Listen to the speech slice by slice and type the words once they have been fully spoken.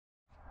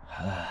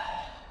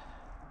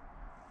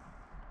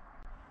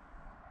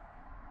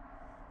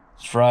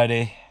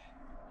Friday.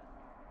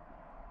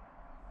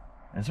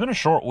 It's been a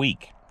short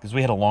week because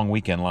we had a long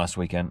weekend last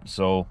weekend,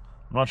 so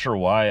I'm not sure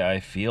why I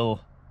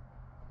feel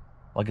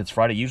like it's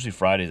Friday. Usually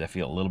Fridays I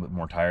feel a little bit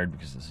more tired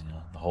because it's,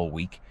 the whole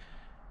week.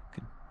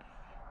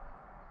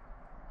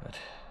 But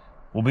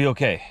we'll be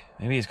okay.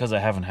 Maybe it's because I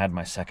haven't had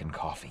my second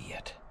coffee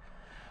yet.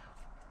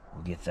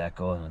 We'll get that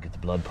going. I'll get the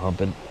blood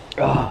pumping.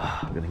 We're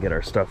gonna get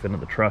our stuff into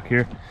the truck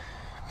here.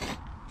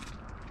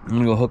 I'm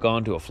gonna go hook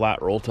on to a flat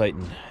roll tight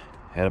and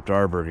head up to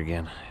Arborg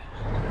again.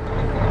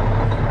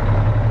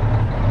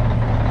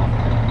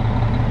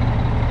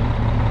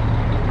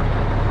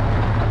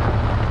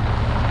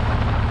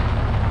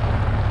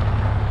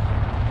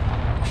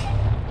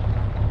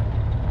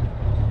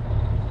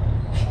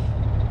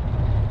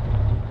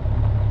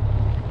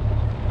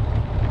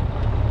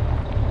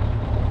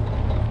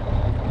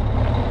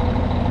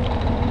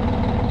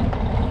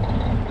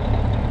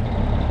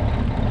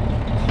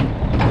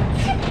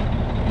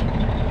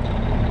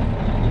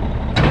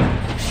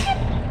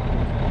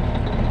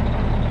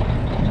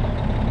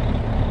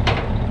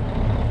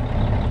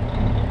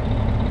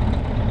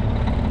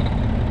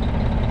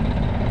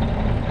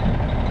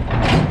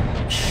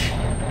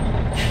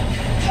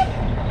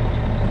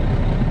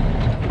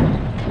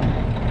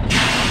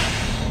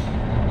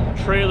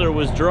 Trailer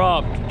was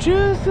dropped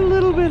just a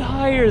little bit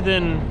higher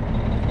than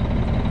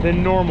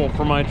normal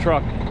for my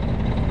truck.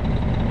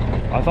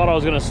 I thought I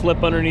was gonna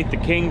slip underneath the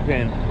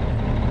kingpin.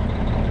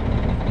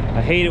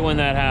 I hate it when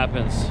that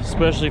happens,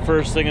 especially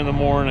first thing in the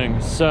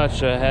morning.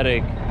 Such a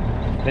headache.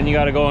 Then you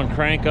gotta go and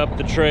crank up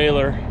the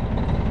trailer,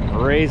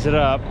 raise it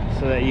up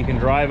so that you can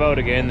drive out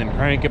again, then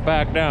crank it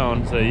back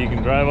down so that you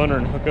can drive under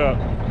and hook up.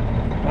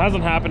 It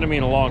hasn't happened to me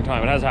in a long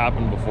time. It has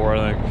happened before,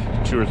 I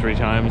think 2 or 3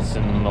 times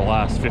in the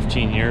last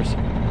 15 years.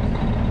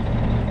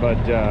 But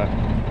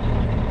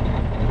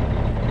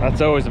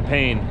that's always a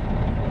pain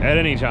at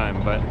any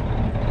time, but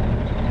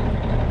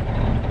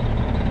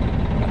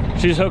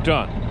she's hooked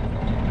on.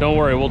 Don't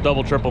worry, we'll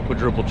double, triple,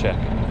 quadruple check.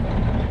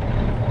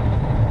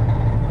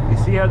 You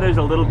see how there's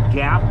a little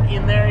gap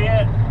in there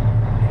yet?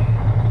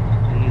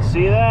 Can you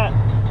see that?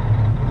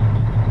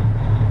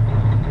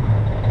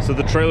 So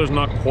the trailer's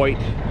not quite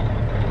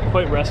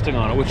resting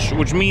on it,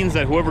 which means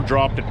that whoever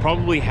dropped it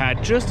probably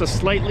had just a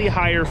slightly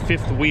higher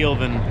fifth wheel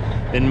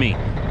than me.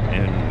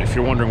 And if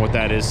you're wondering what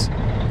that is,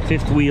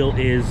 fifth wheel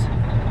is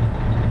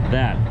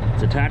that.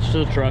 It's attached to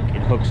the truck,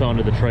 it hooks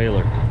onto the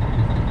trailer.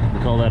 We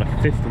call that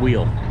a fifth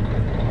wheel.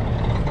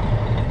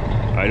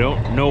 I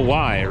don't know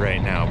why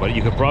right now, but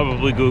you could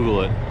probably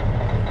Google it.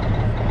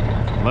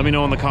 Let me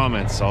know in the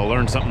comments, I'll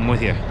learn something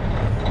with you.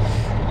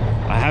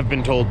 I have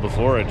been told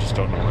before, I just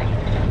don't know why.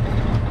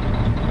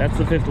 That's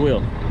the fifth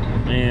wheel.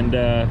 And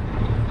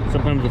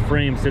sometimes the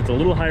frame sits a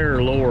little higher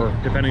or lower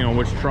depending on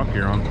which truck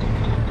you're on.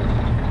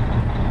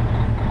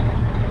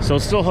 So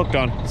it's still hooked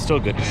on, it's still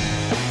good.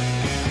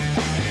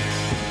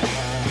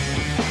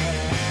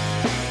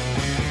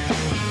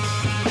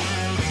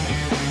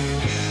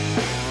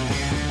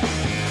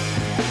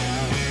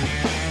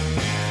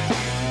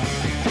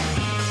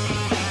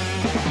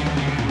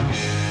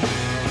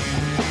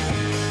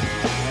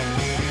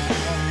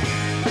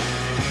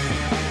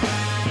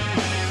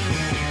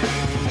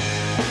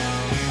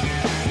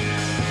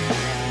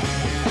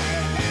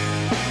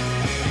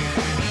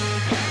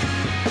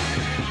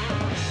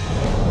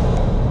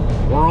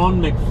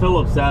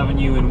 McPhillips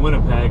Avenue in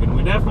Winnipeg, and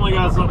we definitely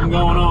got something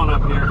going on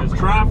up here because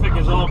traffic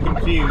is all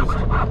confused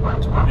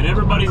and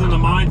everybody's in the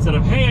mindset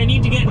of, hey, I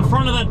need to get in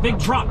front of that big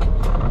truck.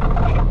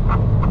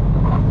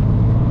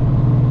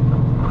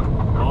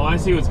 Oh, I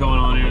see what's going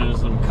on here. There's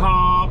some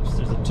cops,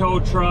 there's a tow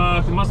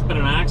truck. There must have been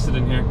an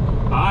accident here.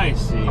 I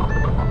see.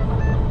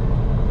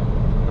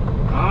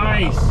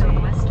 I see.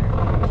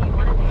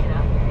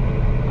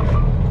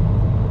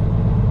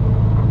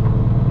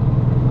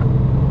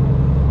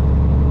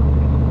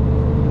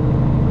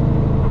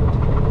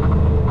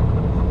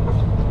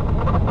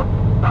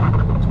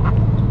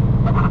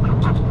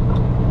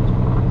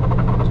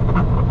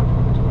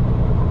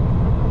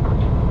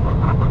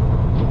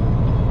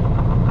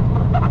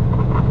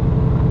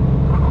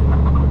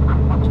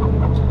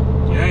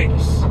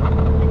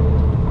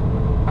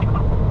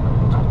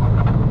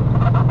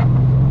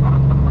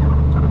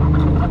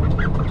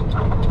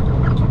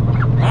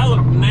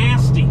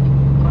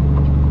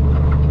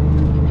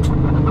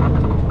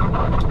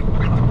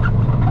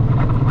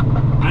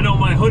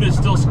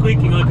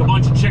 Squeaking like a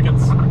bunch of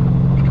chickens.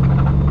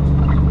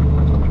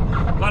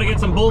 Gotta get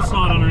some bull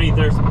snot underneath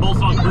there, some bull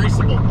snot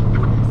greasable.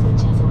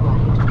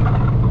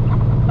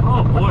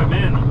 Oh boy,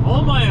 man.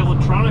 All my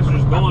electronics are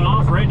just going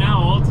off right now,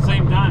 all at the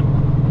same time.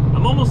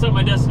 I'm almost at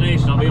my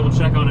destination. I'll be able to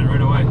check on it right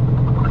away.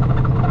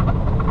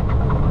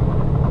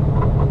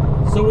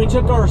 So we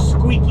took our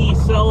squeaky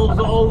selves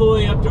all the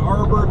way up to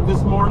Arborg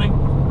this morning.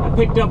 I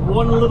picked up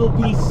one little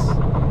piece,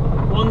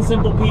 one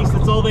simple piece.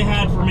 That's all they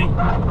had for me.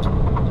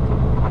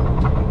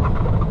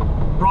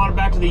 Brought it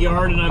back to the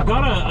yard, and I've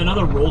got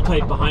another roll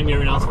tight behind me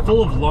right now. It's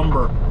full of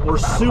lumber. We're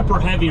super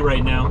heavy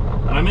right now,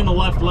 and I'm in the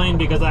left lane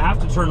because I have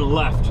to turn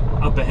left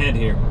up ahead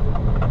here.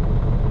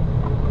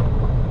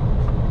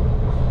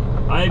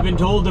 I've been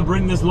told to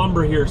bring this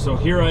lumber here, so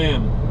here I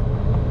am.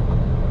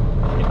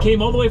 It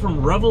came all the way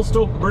from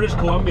Revelstoke, British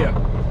Columbia.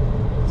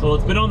 So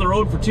it's been on the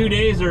road for 2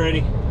 days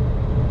already.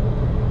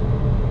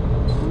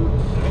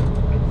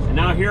 And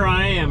now here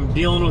I am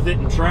dealing with it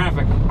in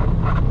traffic.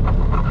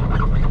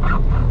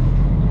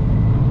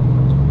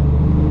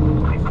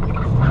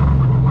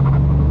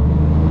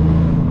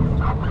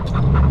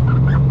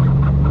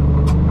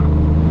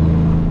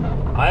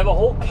 I have a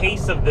whole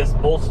case of this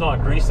bolts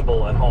not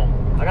greasable at home.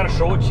 I gotta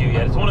show it to you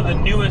yet. It's one of the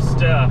newest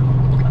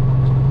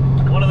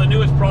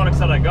products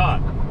that I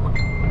got.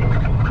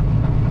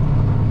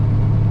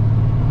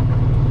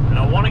 And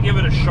I want to give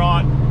it a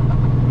shot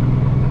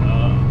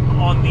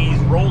on these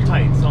roll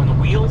tights on the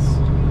wheels.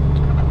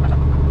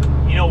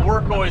 You know,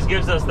 work always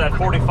gives us that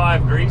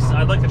 45 grease.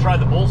 I'd like to try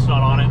the bolts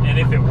knot on it, and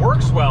if it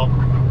works well,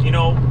 you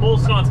know,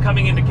 bolts knot's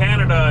coming into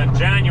Canada in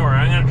January.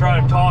 I'm gonna try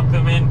to talk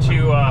them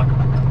into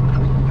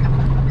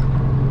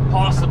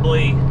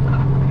possibly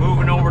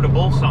moving over to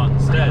bolts knot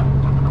instead.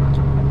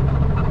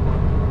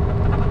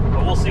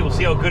 But we'll see. We'll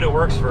see how good it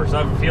works first.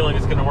 I have a feeling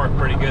it's going to work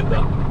pretty good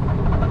though.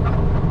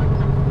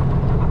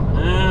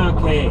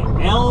 Okay,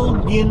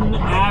 Elgin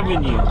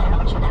Avenue.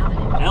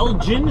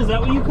 Elgin, is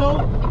that what you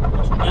call it?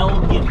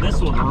 Elgin. This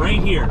one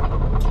right here.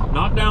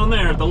 Not down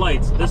there at the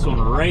lights. This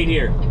one right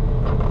here.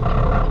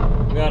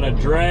 Gotta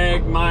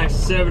drag my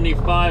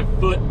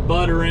 75-foot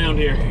butt around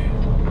here.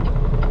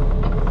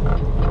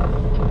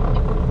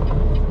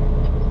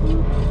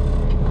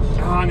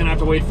 I'm gonna have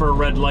to wait for a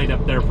red light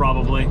up there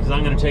probably, because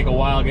I'm gonna take a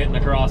while getting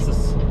across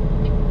this.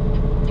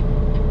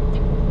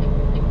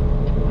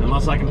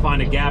 Unless I can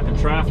find a gap in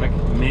traffic.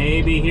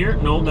 Maybe here.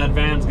 Nope, that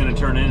van's gonna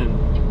turn in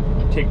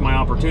and take my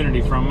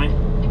opportunity from me.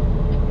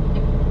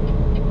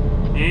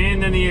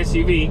 And then the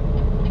SUV.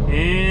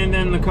 And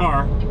then the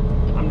car.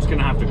 I'm just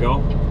gonna have to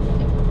go.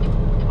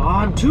 Oh,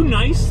 I'm too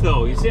nice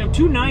though. You see, I'm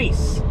too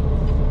nice.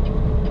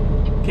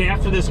 Okay,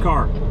 after this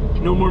car.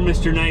 No more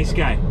Mr. Nice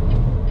Guy.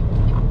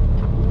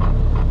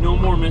 No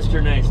more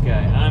Mr. Nice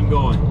Guy. I'm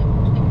going.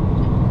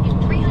 In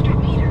 300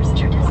 meters,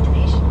 your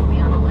destination will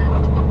be on the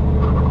left.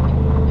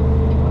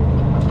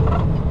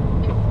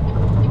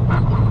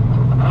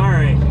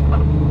 Alright.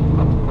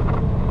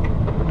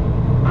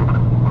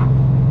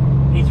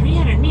 In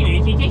 300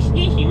 meters, your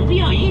destination will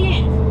be on your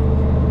left.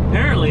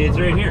 Apparently, it's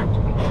right here.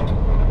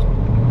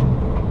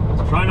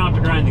 So try not to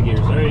grind the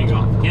gears. There you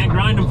go. If you can't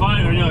grind them, find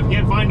them. Or, you know, if you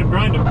can't find them,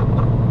 grind them.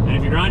 And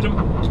if you grind them,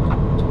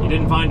 you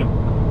didn't find them.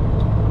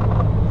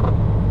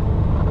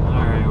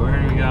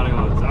 Gotta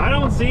go. I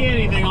don't see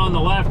anything on the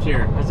left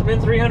here. Has it been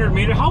 300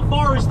 meters? How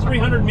far is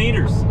 300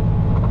 meters?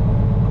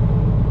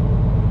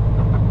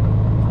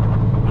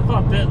 I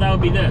thought that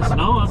would be this.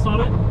 No, that's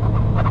not it.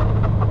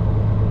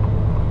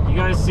 You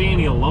guys see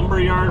any lumber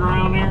yard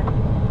around here?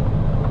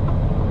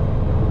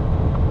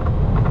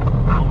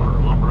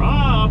 Lumber.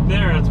 Ah, up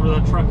there. That's where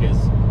that truck is.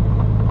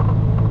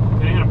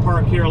 Okay, I'm gonna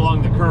park here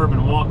along the curb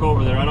and walk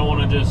over there. I don't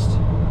want to just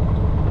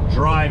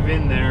drive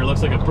in there. It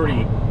looks like a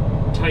pretty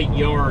tight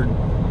yard.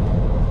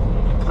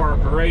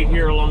 Park right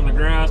here along the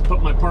grass, put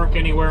my park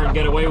anywhere and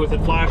get away with it,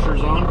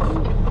 flashers on.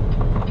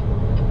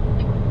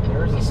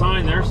 There's a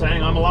sign there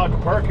saying I'm allowed to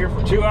park here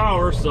for 2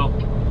 hours, so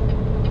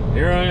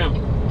here I am.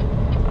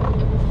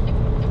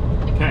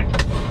 Okay,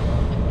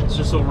 it's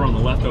just over on the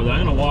left over there.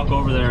 I'm gonna walk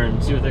over there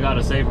and see what they got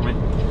to say for me.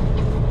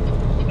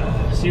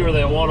 See where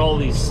they want all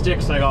these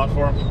sticks I got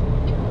for them.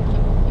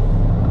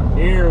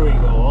 Here we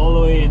go, all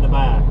the way in the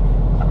back.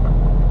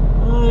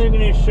 Oh, they're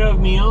gonna shove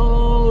me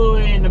all the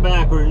way in the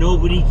back where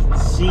nobody can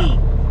see.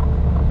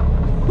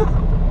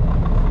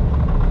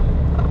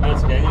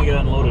 That's okay, I'm gonna get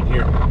unloaded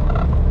here.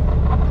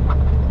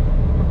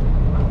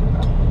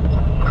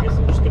 I guess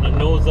I'm just gonna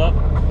nose up.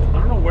 I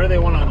don't know where they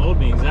want to unload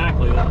me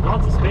exactly. There's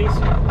lots of space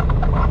here.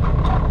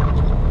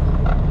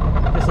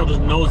 I guess I'll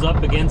just nose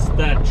up against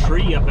that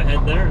tree up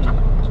ahead there and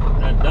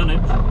that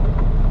dunnage.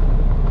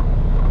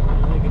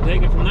 And I can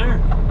take it from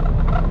there.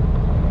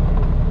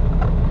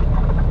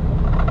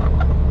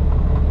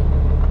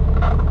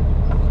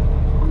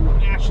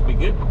 That should be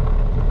good.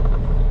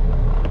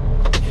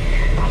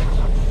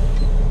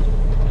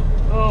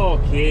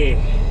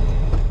 Okay,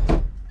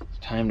 it's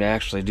time to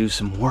actually do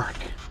some work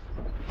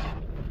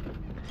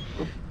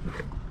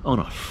on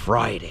a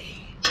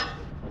Friday.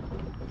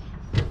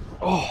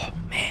 Oh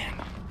man.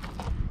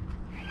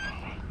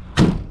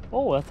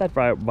 Oh, that's that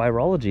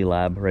virology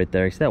lab right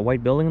there. You see that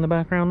white building in the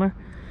background there?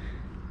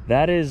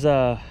 That is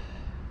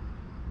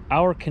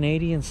our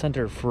Canadian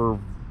Center for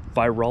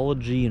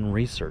Virology and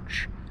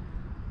Research.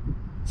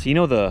 So you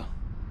know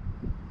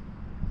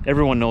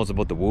everyone knows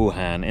about the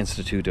Wuhan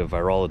Institute of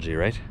Virology,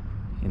 right?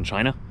 In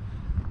China.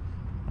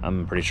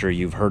 I'm pretty sure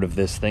you've heard of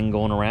this thing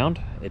going around.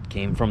 It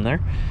came from there.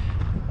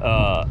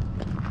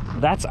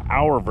 That's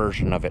our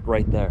version of it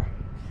right there.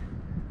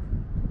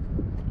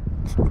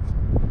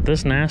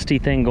 This nasty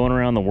thing going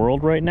around the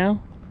world right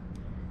now,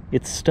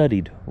 it's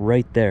studied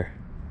right there.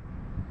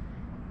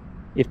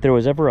 If there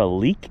was ever a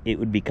leak, it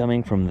would be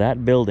coming from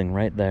that building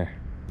right there.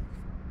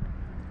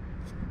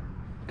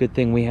 Good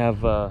thing we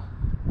have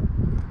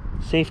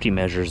safety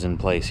measures in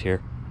place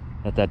here.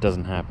 that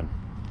doesn't happen.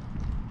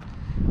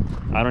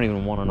 I don't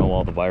even want to know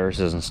all the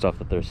viruses and stuff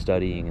that they're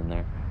studying in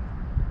there.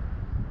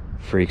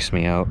 Freaks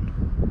me out.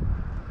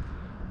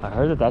 I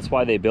heard that that's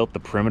why they built the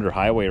perimeter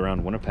highway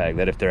around Winnipeg,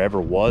 that if there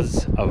ever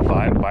was a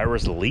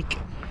virus leak,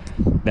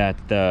 that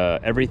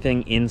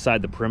everything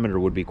inside the perimeter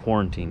would be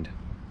quarantined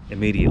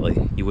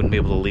immediately. You wouldn't be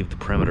able to leave the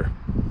perimeter,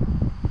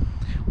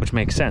 which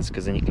makes sense,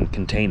 because then you can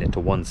contain it to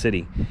one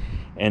city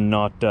and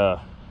not,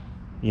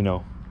 you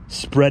know,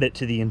 spread it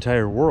to the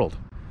entire world.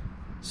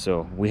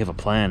 So we have a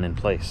plan in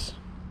place.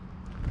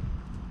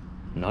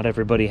 Not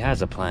everybody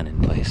has a plan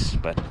in place,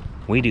 but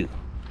we do.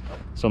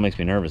 So it makes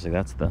me nervous. Like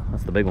that's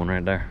the big one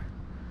right there.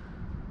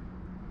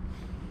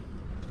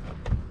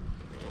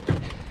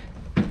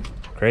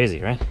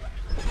 Crazy, right?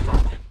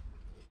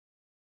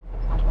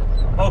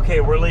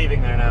 Okay, we're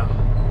leaving there now.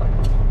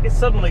 It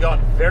suddenly got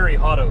very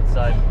hot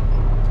outside.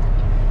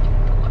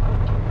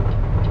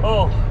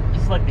 Oh,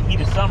 it's like the heat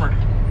of summer.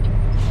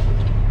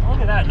 Look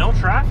at that, no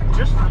traffic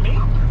just for me.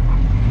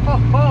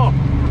 Oh,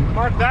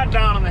 mark that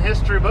down in the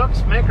history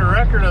books. Make a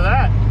record of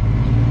that.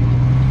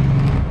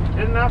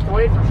 Didn't have to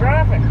wait for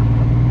traffic.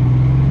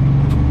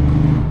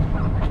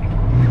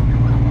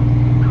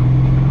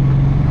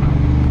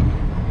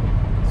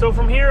 So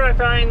from here I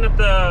find that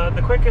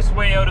the quickest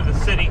way out of the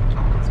city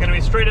is going to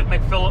be straight up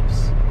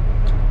McPhillips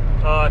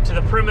to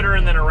the perimeter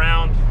and then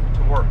around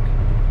to work.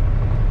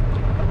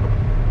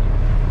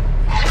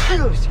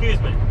 Excuse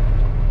me.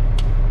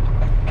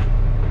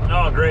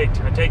 Oh great,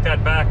 I take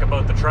that back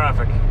about the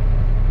traffic.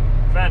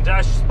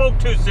 Fantastic, spoke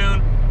too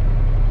soon.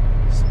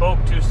 Spoke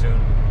too soon.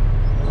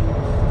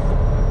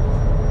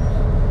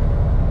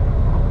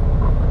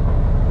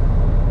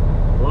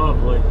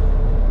 Lovely.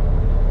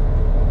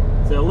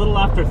 It's a little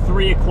after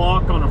 3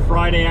 o'clock on a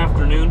Friday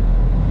afternoon.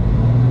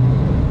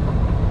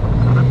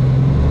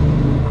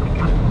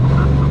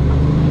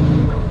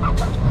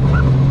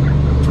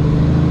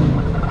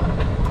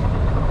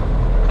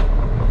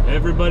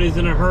 Everybody's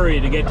in a hurry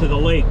to get to the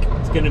lake.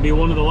 It's going to be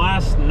one of the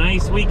last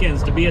nice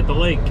weekends to be at the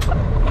lake.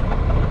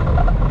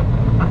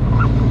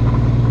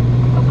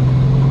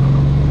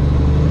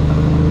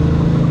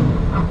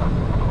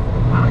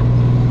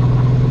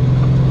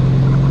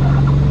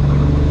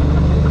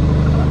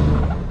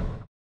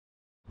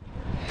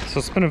 So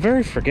it's been a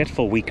very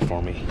forgetful week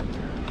for me.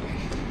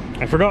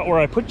 I forgot where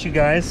I put you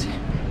guys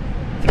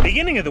at the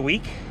beginning of the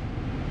week.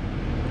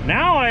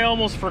 Now I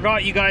almost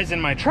forgot you guys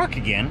in my truck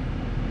again.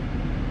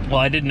 Well,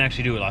 I didn't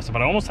actually do it last time,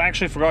 but I almost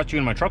actually forgot you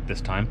in my truck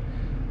this time.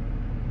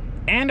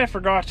 And I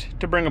forgot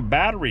to bring a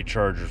battery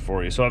charger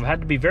for you, so I've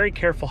had to be very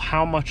careful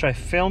how much I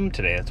filmed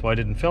today. That's why I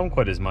didn't film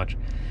quite as much.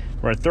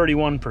 We're at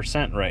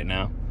 31% right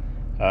now.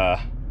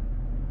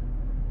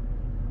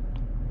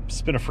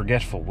 It's been a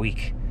forgetful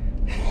week.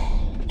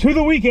 To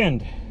the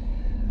weekend.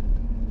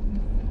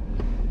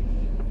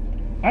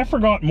 I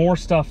forgot more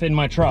stuff in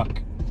my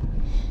truck.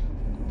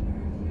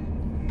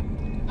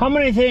 How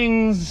many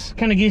things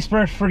can a geese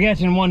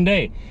forget in one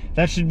day?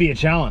 That should be a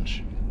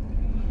challenge.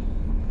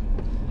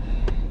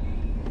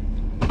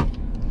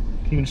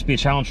 It can just be a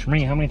challenge for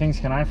me. How many things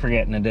can I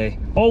forget in a day?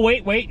 Oh,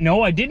 wait,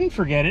 no, I didn't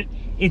forget it.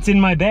 It's in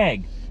my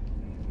bag.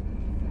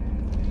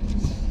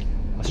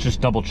 Let's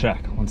just double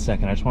check. 1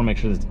 second, I just want to make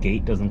sure this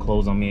gate doesn't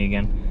close on me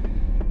again.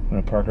 I'm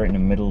gonna park right in the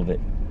middle of it.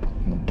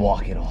 I'm gonna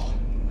block it all.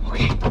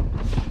 Okay.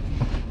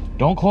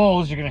 Don't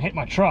close, you're gonna hit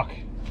my truck.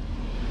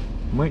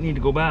 Might need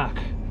to go back.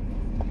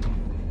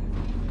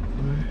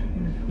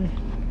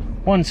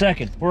 1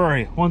 second, where are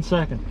you? 1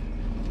 second.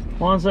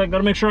 1 second,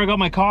 gotta make sure I got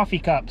my coffee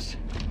cups.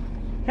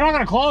 You're not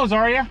gonna close,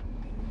 are you?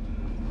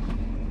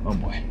 Oh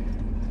boy.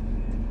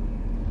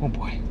 Oh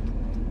boy.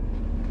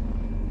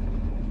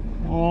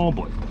 Oh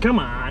boy, come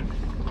on.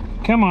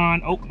 Come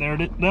on, oh, there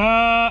it is.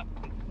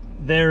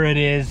 There it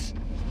is.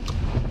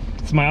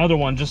 It's my other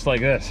one, just like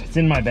this. It's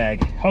in my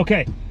bag.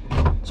 Okay,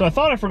 so I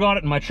thought I forgot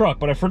it in my truck,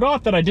 but I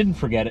forgot that I didn't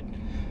forget it.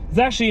 It's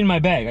actually in my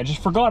bag. I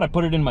just forgot I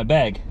put it in my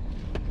bag.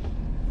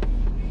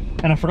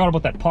 And I forgot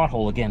about that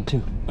pothole again,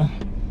 too.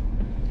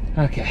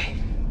 Okay.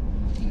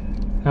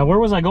 Now, where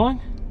was I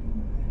going?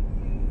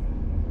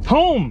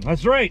 Home!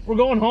 That's right, we're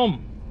going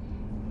home.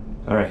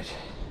 All right.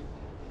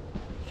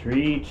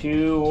 3,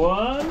 2,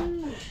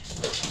 1.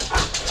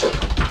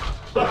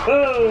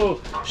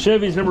 Oh,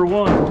 Chevy's number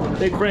 1,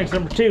 Big Frank's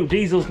number 2,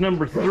 Diesel's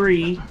number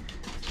 3,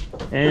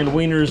 and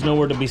Wiener's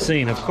nowhere to be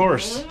seen, of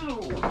course.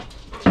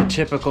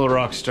 Typical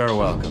rock star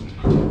welcome.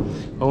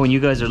 Oh, and you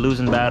guys are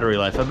losing battery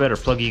life. I better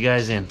plug you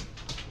guys in.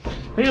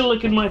 Are you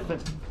looking at my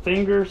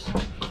fingers?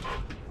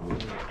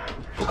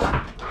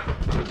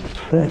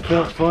 That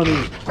felt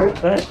funny.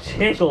 That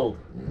tickled.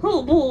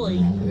 Oh boy.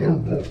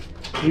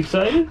 You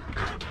excited?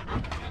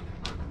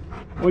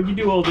 What'd you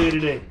do all day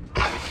today?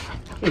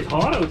 It's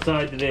hot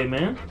outside today,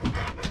 man.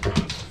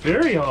 It's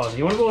very hot.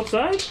 You wanna go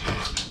outside?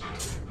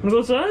 Wanna go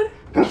outside?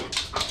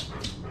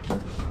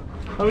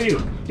 How are you?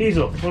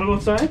 Diesel, wanna go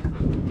outside?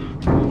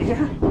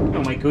 Yeah?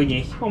 Oh my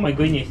goodness. Oh my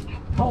goodness.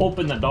 I'll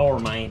open the door,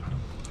 man.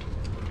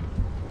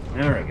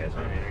 Alright guys.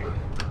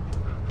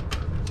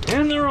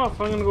 And they're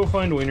off. I'm gonna go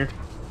find Wiener.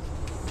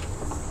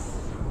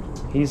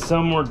 He's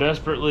somewhere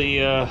desperately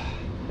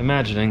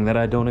imagining that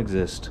I don't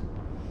exist.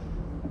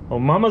 Oh,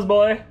 mama's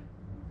boy.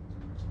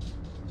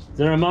 Is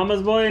there a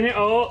mama's boy in here?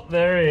 Oh,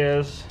 there he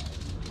is.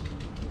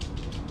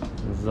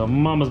 This is a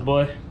mama's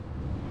boy.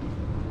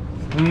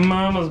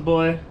 Mama's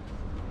boy.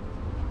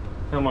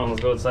 Come on,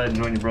 let's go outside and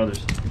join your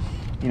brothers.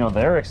 You know,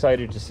 they're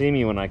excited to see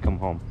me when I come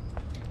home.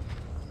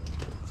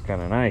 It's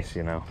kind of nice,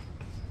 you know.